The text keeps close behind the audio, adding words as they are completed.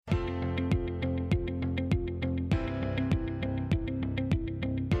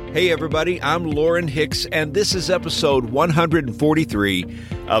Hey everybody, I'm Lauren Hicks, and this is episode 143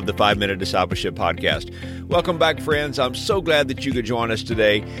 of the 5-Minute Discipleship Podcast. Welcome back, friends. I'm so glad that you could join us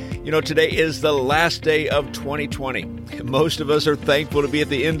today. You know, today is the last day of 2020. Most of us are thankful to be at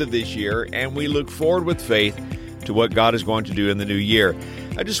the end of this year, and we look forward with faith to what God is going to do in the new year.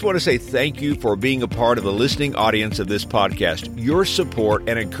 I just want to say thank you for being a part of the listening audience of this podcast. Your support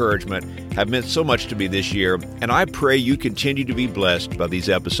and encouragement have meant so much to me this year, and I pray you continue to be blessed by these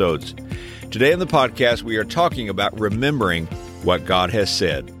episodes. Today on the podcast, we are talking about remembering what God has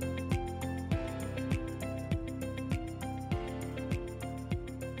said.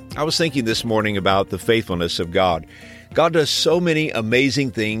 I was thinking this morning about the faithfulness of God. God does so many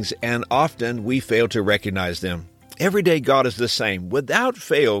amazing things, and often we fail to recognize them. Every day God is the same. Without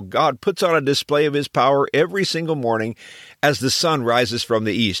fail, God puts on a display of His power every single morning as the sun rises from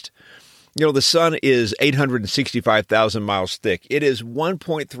the east. You know, the sun is 865,000 miles thick. It is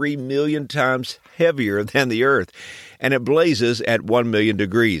 1.3 million times heavier than the earth, and it blazes at 1 million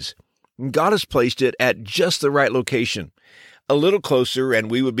degrees. God has placed it at just the right location. A little closer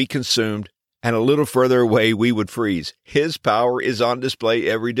and we would be consumed, and a little further away we would freeze. His power is on display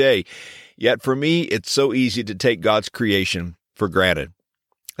every day. Yet for me, it's so easy to take God's creation for granted.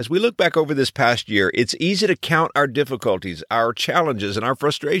 As we look back over this past year, it's easy to count our difficulties, our challenges, and our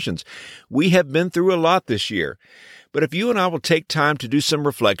frustrations. We have been through a lot this year. But if you and I will take time to do some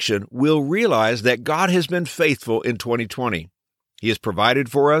reflection, we'll realize that God has been faithful in 2020. He has provided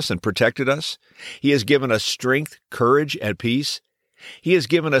for us and protected us. He has given us strength, courage, and peace. He has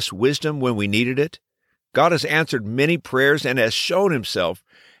given us wisdom when we needed it. God has answered many prayers and has shown Himself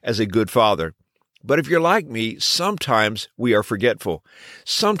as a good Father. But if you're like me, sometimes we are forgetful.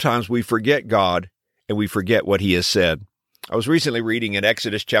 Sometimes we forget God and we forget what He has said. I was recently reading in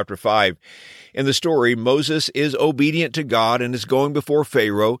Exodus chapter 5. In the story, Moses is obedient to God and is going before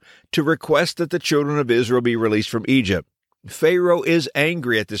Pharaoh to request that the children of Israel be released from Egypt. Pharaoh is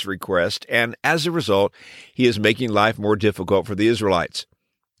angry at this request, and as a result, he is making life more difficult for the Israelites.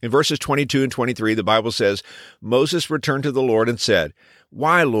 In verses 22 and 23, the Bible says, Moses returned to the Lord and said,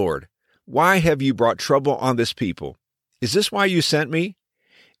 "Why, Lord? Why have you brought trouble on this people? Is this why you sent me?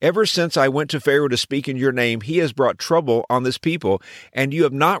 Ever since I went to Pharaoh to speak in your name, he has brought trouble on this people, and you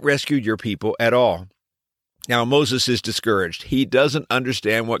have not rescued your people at all." Now, Moses is discouraged. He doesn't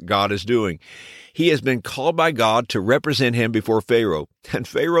understand what God is doing. He has been called by God to represent him before Pharaoh, and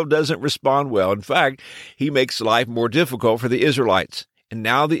Pharaoh doesn't respond well. In fact, he makes life more difficult for the Israelites. And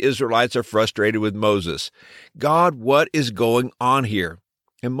now the Israelites are frustrated with Moses. God, what is going on here?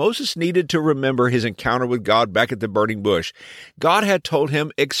 And Moses needed to remember his encounter with God back at the burning bush. God had told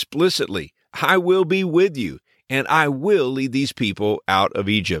him explicitly, "I will be with you, and I will lead these people out of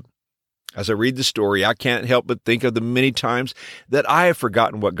Egypt." As I read the story, I can't help but think of the many times that I have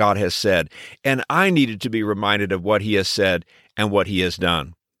forgotten what God has said, and I needed to be reminded of what He has said and what He has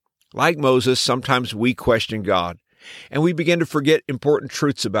done. Like Moses, sometimes we question God, and we begin to forget important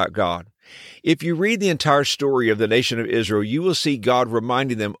truths about God. If you read the entire story of the nation of Israel, you will see God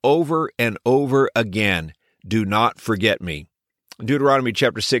reminding them over and over again, "Do not forget me." In Deuteronomy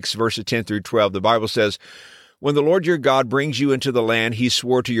chapter 6, verses 10 through 12, the Bible says, "When the Lord your God brings you into the land He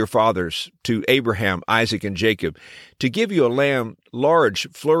swore to your fathers, to Abraham, Isaac, and Jacob, to give you a land, large,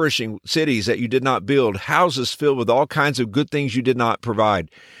 flourishing cities that you did not build, houses filled with all kinds of good things you did not provide,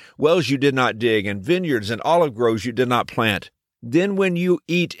 wells you did not dig, and vineyards and olive groves you did not plant. Then when you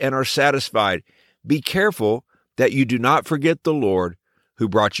eat and are satisfied, be careful that you do not forget the Lord who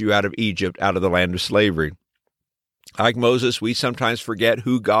brought you out of Egypt, out of the land of slavery." Like Moses, we sometimes forget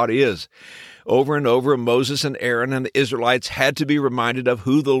who God is. Over and over, Moses and Aaron and the Israelites had to be reminded of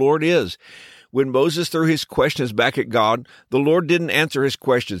who the Lord is. When Moses threw his questions back at God, the Lord didn't answer his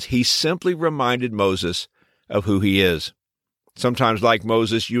questions. He simply reminded Moses of who He is. Sometimes, like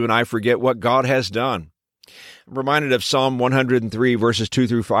Moses, you and I forget what God has done. I'm reminded of Psalm 103, verses 2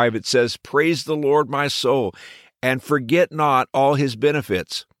 through 5. It says, "Praise the Lord, my soul, and forget not all His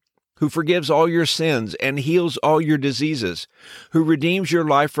benefits, who forgives all your sins and heals all your diseases, who redeems your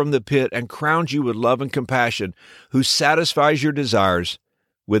life from the pit and crowns you with love and compassion, who satisfies your desires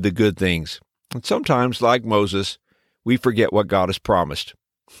with the good things." And sometimes, like Moses, we forget what God has promised.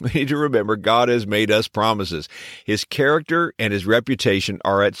 We need to remember God has made us promises. His character and His reputation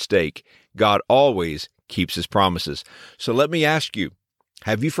are at stake. God always keeps His promises. So let me ask you,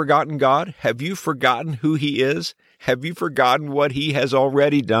 have you forgotten God? Have you forgotten who He is? Have you forgotten what He has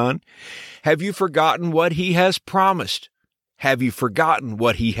already done? Have you forgotten what He has promised? Have you forgotten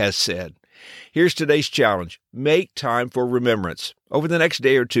what He has said? Here's today's challenge. Make time for remembrance. Over the next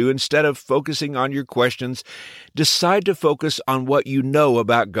day or two, instead of focusing on your questions, decide to focus on what you know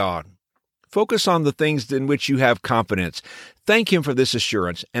about God. Focus on the things in which you have confidence. Thank Him for this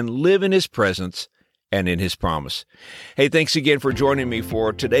assurance and live in His presence and in His promise. Hey, thanks again for joining me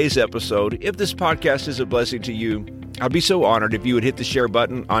for today's episode. If this podcast is a blessing to you, I'd be so honored if you would hit the share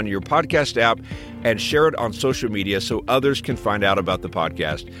button on your podcast app and share it on social media so others can find out about the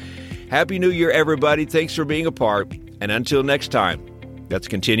podcast. Happy New Year, everybody. Thanks for being a part. And until next time, let's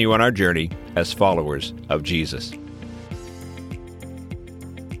continue on our journey as followers of Jesus.